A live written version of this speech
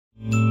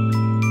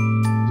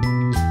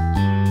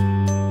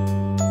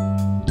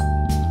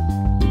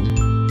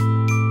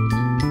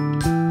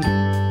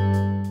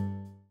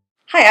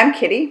I'm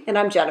Kitty. And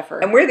I'm Jennifer.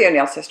 And we're the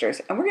O'Neill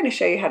sisters. And we're going to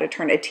show you how to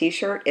turn a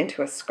t-shirt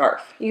into a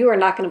scarf. You are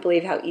not going to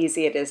believe how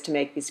easy it is to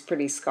make these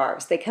pretty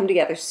scarves. They come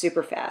together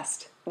super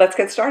fast. Let's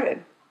get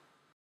started.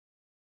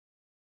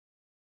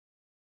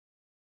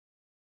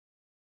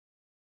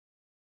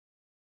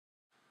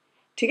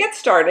 To get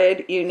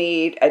started, you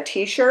need a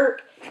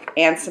t-shirt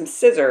and some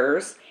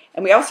scissors.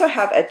 And we also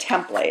have a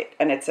template,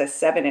 and it's a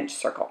 7-inch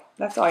circle.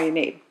 That's all you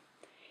need.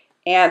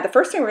 And the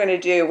first thing we're going to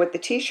do with the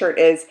t-shirt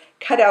is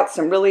cut out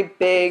some really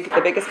big,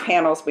 the biggest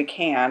panels we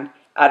can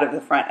out of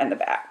the front and the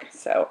back.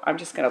 So I'm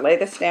just going to lay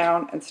this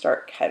down and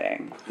start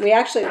cutting. We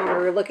actually, when we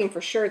were looking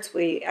for shirts,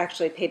 we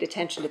actually paid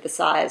attention to the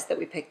size that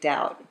we picked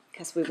out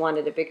because we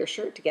wanted a bigger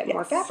shirt to get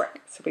more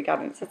fabric. So we got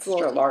an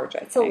extra large, I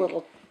think. It's a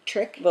little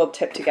trick. Little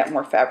tip to get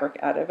more fabric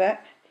out of it.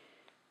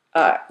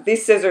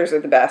 These scissors are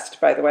the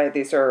best, by the way.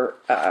 These are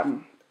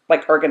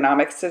like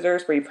ergonomic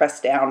scissors where you press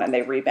down and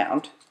they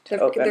rebound.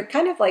 They're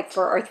kind of like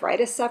for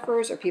arthritis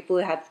sufferers or people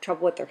who have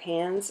trouble with their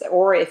hands,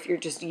 or if you're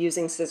just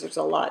using scissors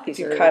a lot. These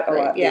are cut great.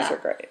 a lot, yeah, these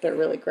are great. They're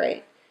really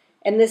great.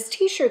 And this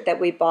t-shirt that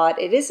we bought,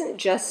 it isn't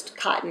just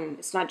cotton.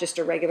 It's not just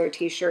a regular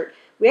t-shirt.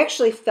 We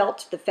actually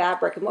felt the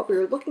fabric, and what we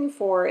were looking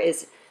for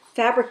is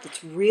fabric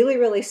that's really,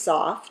 really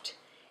soft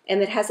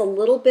and that has a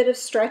little bit of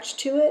stretch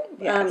to it.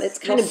 Yes. It's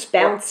kind of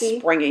bouncy.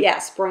 Springy. Yeah,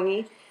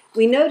 springy.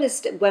 We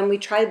noticed when we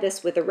tried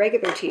this with a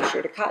regular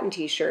t-shirt, a cotton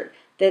t-shirt,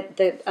 that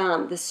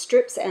the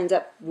strips end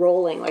up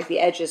rolling, like the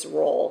edges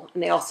roll,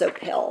 and they also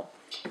pill.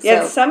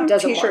 Yeah, so some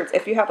t-shirts,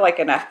 if you have like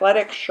an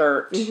athletic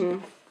shirt,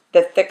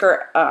 the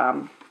thicker,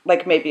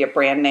 like maybe a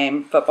brand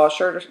name football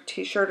shirt or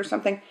t-shirt or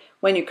something,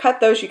 when you cut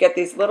those, you get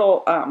these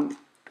little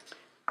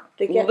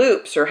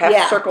loops or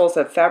half circles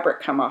of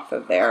fabric come off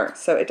of there,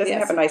 so it doesn't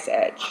have a nice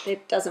edge.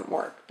 It doesn't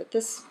work, but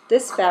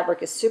this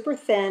fabric is super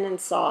thin and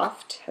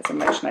soft. Has a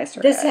much nicer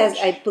This edge.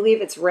 has, I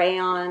believe it's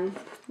rayon.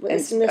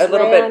 It's a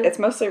little bit, it's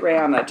mostly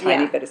rayon, a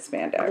tiny bit of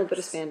spandex. A little bit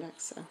of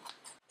spandex.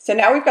 So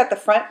now we've got the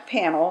front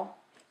panel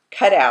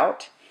cut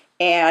out,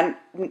 and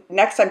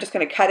next I'm just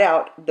going to cut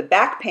out the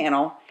back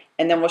panel,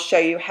 and then we'll show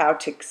you how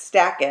to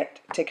stack it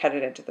to cut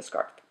it into the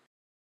scarf.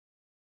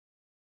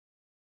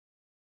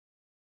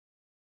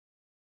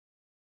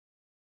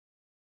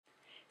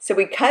 So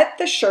we cut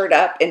the shirt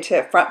up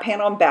into front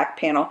panel and back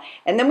panel,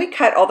 and then we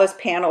cut all those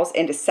panels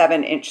into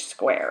 7-inch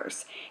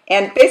squares.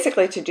 And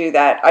basically to do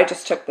that, I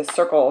just took the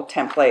circle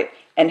template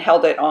and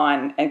held it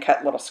on and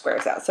cut little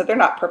squares out. So they're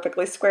not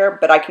perfectly square,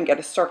 but I can get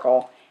a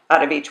circle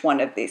out of each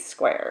one of these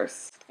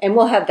squares. And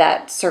we'll have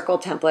that circle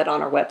template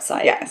on our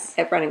website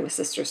at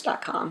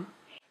runningwithsisters.com.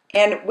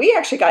 And we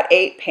actually got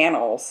 8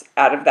 panels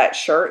out of that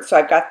shirt, so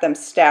I've got them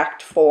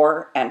stacked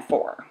 4 and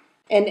 4.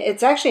 And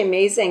it's actually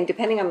amazing,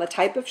 depending on the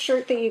type of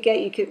shirt that you get,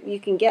 you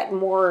can get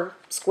more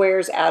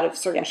squares out of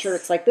certain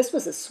shirts. Like this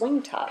was a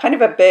swing top. Kind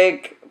of a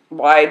big,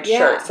 wide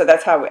shirt. So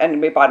that's how,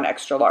 and we bought an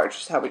extra large,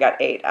 so how we got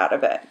 8 out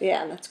of it.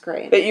 Yeah, that's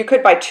great. But you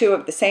could buy 2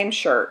 of the same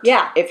shirt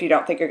if you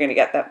don't think you're going to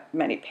get that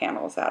many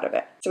panels out of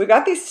it. So we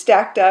got these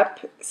stacked up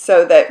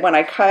so that when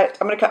I cut,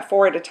 I'm going to cut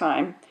 4 at a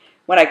time.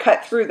 When I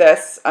cut through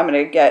this, I'm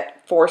going to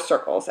get 4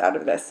 circles out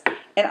of this.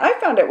 And I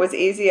found it was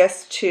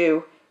easiest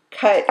to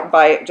cut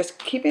by just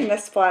keeping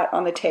this flat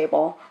on the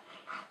table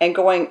and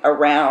going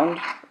around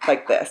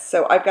like this.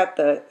 So I've got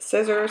the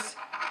scissors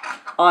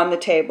on the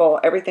table.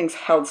 Everything's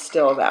held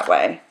still that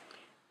way.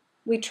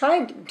 We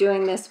tried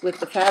doing this with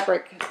the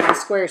fabric, the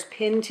squares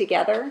pinned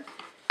together,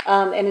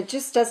 and it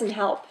just doesn't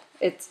help.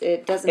 It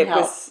doesn't help.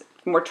 It was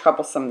more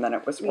troublesome than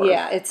it was worth.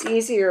 Yeah, it's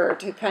easier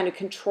to kind of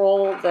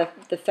control the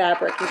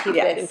fabric and keep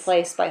it in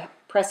place by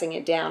pressing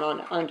it down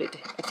onto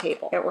a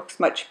table. It works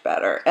much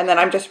better. And then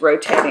I'm just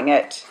rotating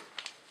it.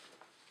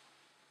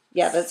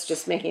 Yeah, that's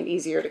just making it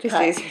easier to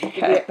cut.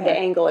 The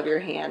angle of your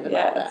hand and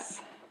all that.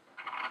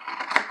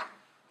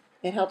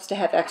 It helps to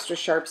have extra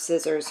sharp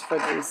scissors for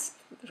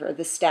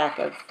the stack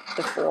of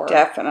the 4.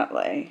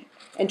 Definitely.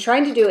 And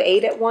trying to do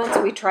 8 at once,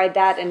 we tried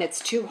that, and it's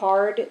too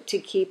hard to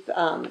keep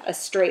a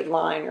straight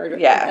line or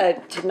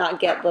to not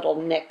get little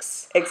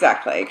nicks.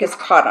 Exactly. It gets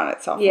caught on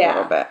itself a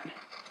little bit.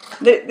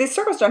 These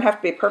circles don't have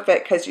to be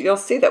perfect because you'll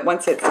see that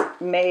once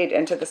it's made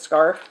into the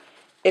scarf,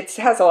 it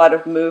has a lot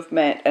of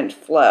movement and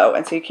flow,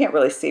 and so you can't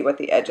really see what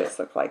the edges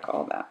look like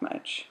all that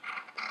much.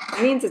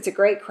 It means it's a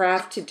great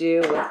craft to do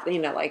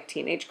with, like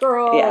teenage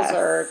girls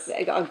or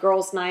a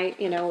girls' night,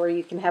 where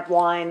you can have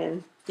wine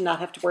and not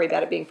have to worry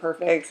about it being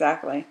perfect.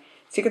 Exactly.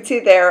 So you can see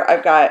there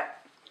I've got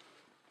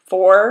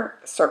 4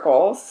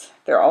 circles.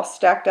 They're all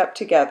stacked up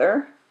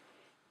together,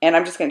 and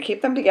I'm just going to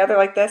keep them together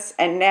like this,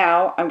 and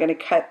now I'm going to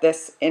cut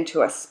this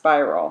into a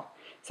spiral.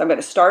 So I'm going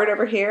to start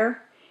over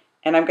here,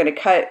 and I'm going to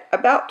cut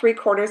about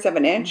 3/4 of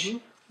an inch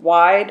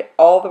wide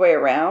all the way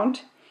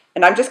around.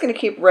 And I'm just going to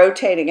keep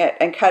rotating it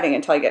and cutting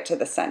until I get to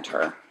the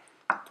center.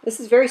 This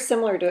is very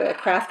similar to a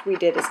craft we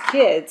did as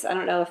kids. I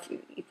don't know if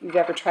you've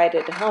ever tried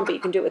it at home, but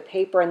you can do it with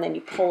paper and then you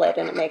pull it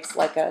and it makes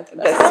like a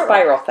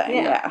spiral thing.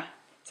 Yeah.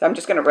 So I'm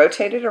just going to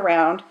rotate it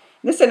around.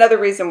 This is another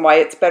reason why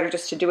it's better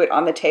just to do it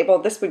on the table.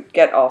 This would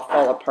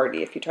fall apart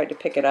if you tried to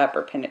pick it up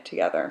or pin it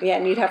together. Yeah,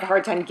 and you'd have a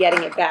hard time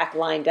getting it back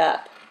lined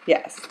up.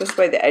 Yes, this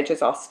way the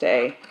edges all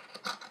stay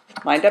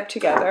lined up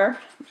together.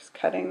 I'm just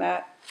cutting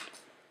that.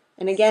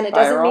 And again, it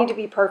doesn't need to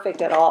be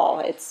perfect at all.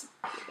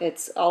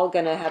 It's all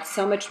going to have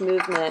so much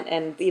movement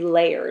and be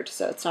layered,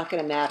 so it's not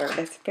going to matter.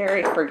 It's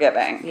very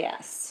forgiving.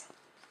 Yes.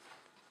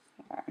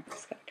 All right,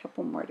 just got a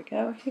couple more to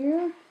go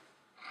here.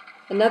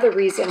 Another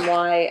reason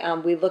why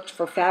we looked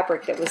for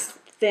fabric that was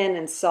thin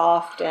and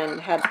soft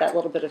and had that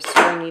little bit of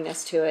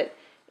springiness to it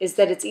is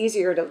that it's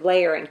easier to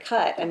layer and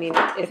cut. I mean,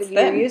 if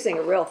you're using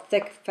a real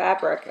thick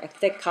fabric, a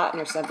thick cotton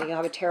or something, you'll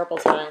have a terrible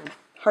time.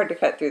 Hard to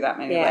cut through that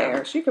many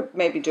layers. You could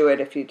maybe do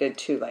it if you did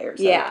 2 layers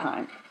at a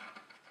time.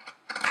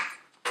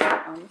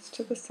 Almost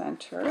to the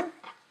center.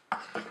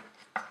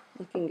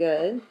 Looking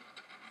good.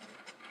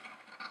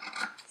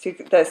 See,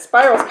 the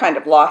spiral's kind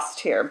of lost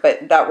here,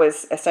 but that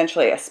was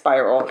essentially a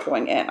spiral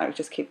going in. I would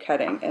just keep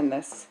cutting in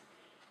this.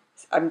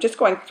 I'm just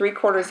going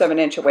 3/4 of an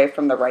inch away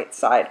from the right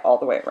side all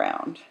the way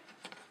around.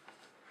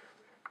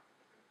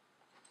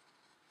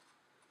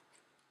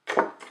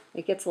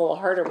 It gets a little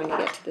harder when you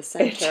get to the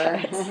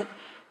center.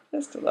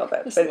 Just a little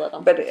bit. Just a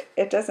little. But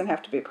it doesn't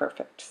have to be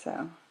perfect.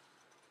 So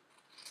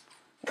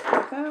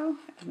there we go.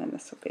 And then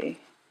this will be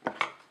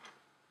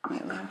my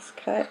last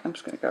cut. I'm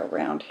just going to go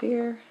around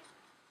here.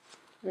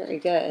 Very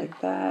good.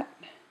 Like that.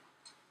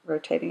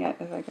 Rotating it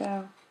as I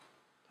go.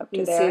 Up to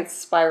you can there. see it's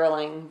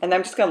spiraling. And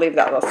I'm just going to leave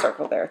that little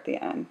circle there at the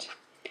end.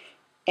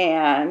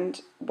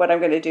 And what I'm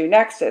going to do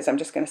next is I'm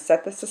just going to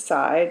set this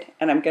aside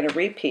and I'm going to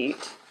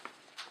repeat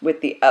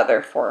with the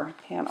other 4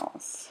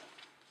 panels.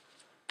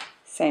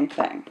 Same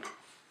thing.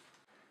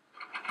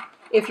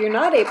 If you're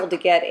not able to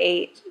get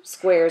 8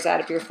 squares out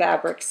of your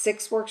fabric,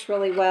 6 works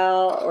really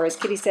well. Or as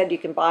Kitty said, you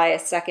can buy a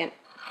second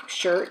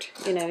shirt,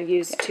 you know,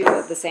 use 2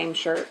 of the same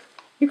shirt.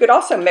 You could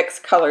also mix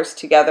colors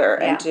together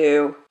and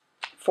do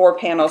 4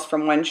 panels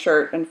from one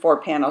shirt and 4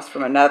 panels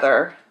from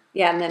another.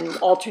 Yeah, and then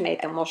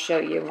alternate them. We'll show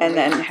you. And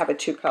then have a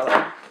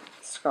 2-color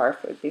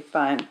scarf would be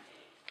fun.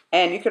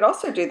 And you could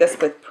also do this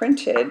with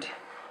printed.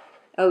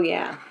 Oh,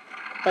 yeah.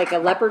 Like a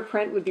leopard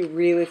print would be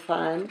really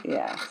fun.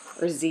 Yes.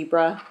 Or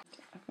zebra.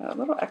 I've got a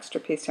little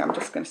extra piece here. I'm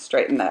just going to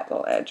straighten that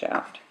little edge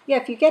out. Yeah,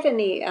 if you get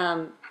any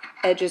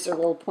edges or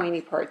little pointy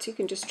parts, you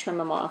can just trim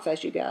them off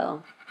as you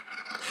go.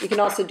 You can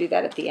also do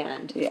that at the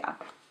end. Yeah.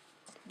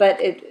 But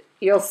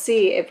you'll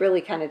see it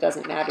really kind of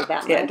doesn't matter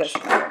that much. Yeah, it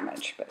doesn't matter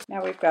much. But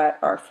now we've got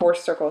our 4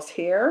 circles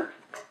here.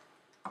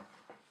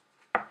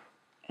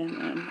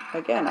 And then,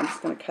 again, I'm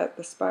just going to cut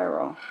the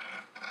spiral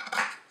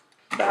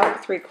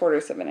about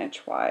 3/4 of an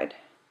inch wide.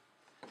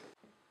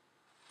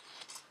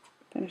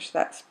 Finish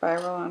that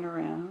spiral on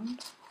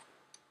around.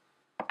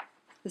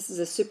 This is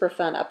a super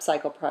fun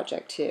upcycle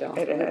project too.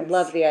 It is. I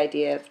love the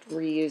idea of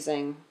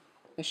reusing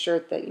a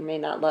shirt that you may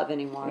not love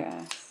anymore.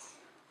 Yes.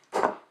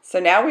 So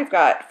now we've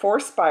got 4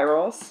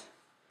 spirals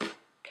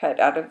cut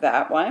out of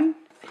that one.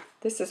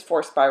 This is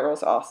 4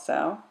 spirals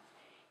also.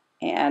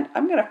 And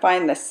I'm going to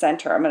find the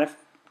center. I'm going to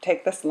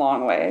take this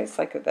long ways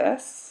like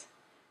this.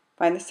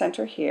 Find the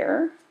center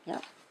here.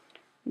 Yep.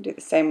 Do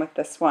the same with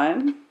this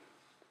one.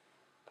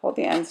 Pull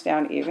the ends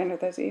down even. Are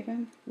those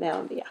even?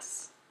 No,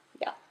 yes.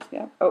 Yeah.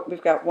 Yeah. Oh,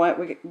 we've got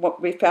one.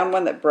 We found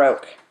one that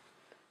broke.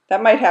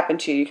 That might happen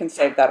to you. You can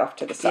save that off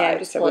to the side. Yeah,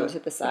 just pull it to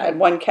the side. We had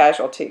one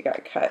casualty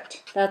got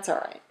cut. That's all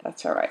right.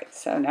 That's all right.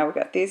 So now we've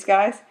got these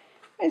guys.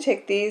 I'm going to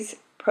take these,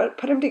 put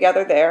them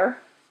together there,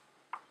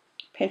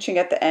 pinching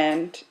at the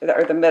end,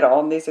 or the middle,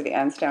 and these are the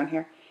ends down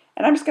here.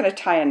 And I'm just going to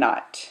tie a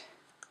knot.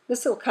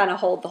 This will kind of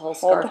hold the whole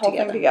scarf together. Hold the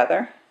whole thing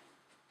together.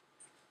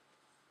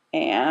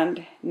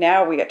 And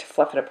now we get to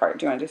fluff it apart.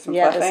 Do you want to do some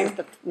fluffing? Yeah, this is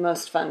the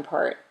most fun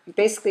part. You're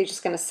basically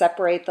just going to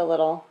separate the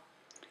little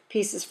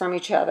pieces from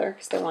each other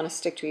because they want to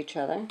stick to each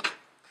other.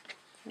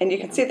 And you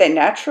can see they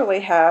naturally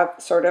have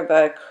sort of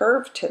a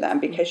curve to them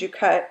because you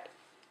cut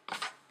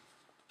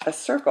a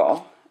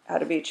circle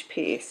out of each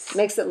piece.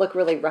 Makes it look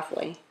really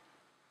ruffly.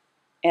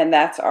 And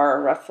that's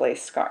our ruffly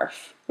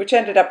scarf, which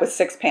ended up with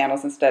 6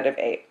 panels instead of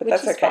 8. But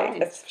that's okay.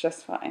 Fine. It's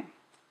just fine.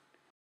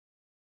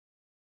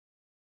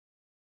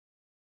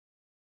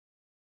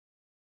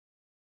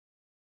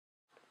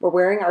 We're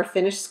wearing our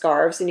finished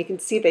scarves, and you can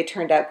see they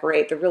turned out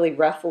great. They're really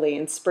ruffly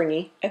and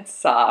springy. It's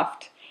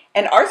soft.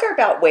 And ours are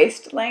about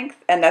waist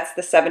length, and that's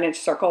the 7-inch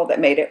circle that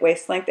made it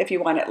waist length. If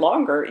you want it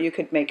longer, you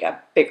could make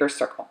a bigger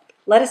circle.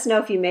 Let us know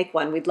if you make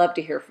one. We'd love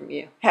to hear from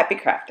you. Happy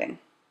crafting.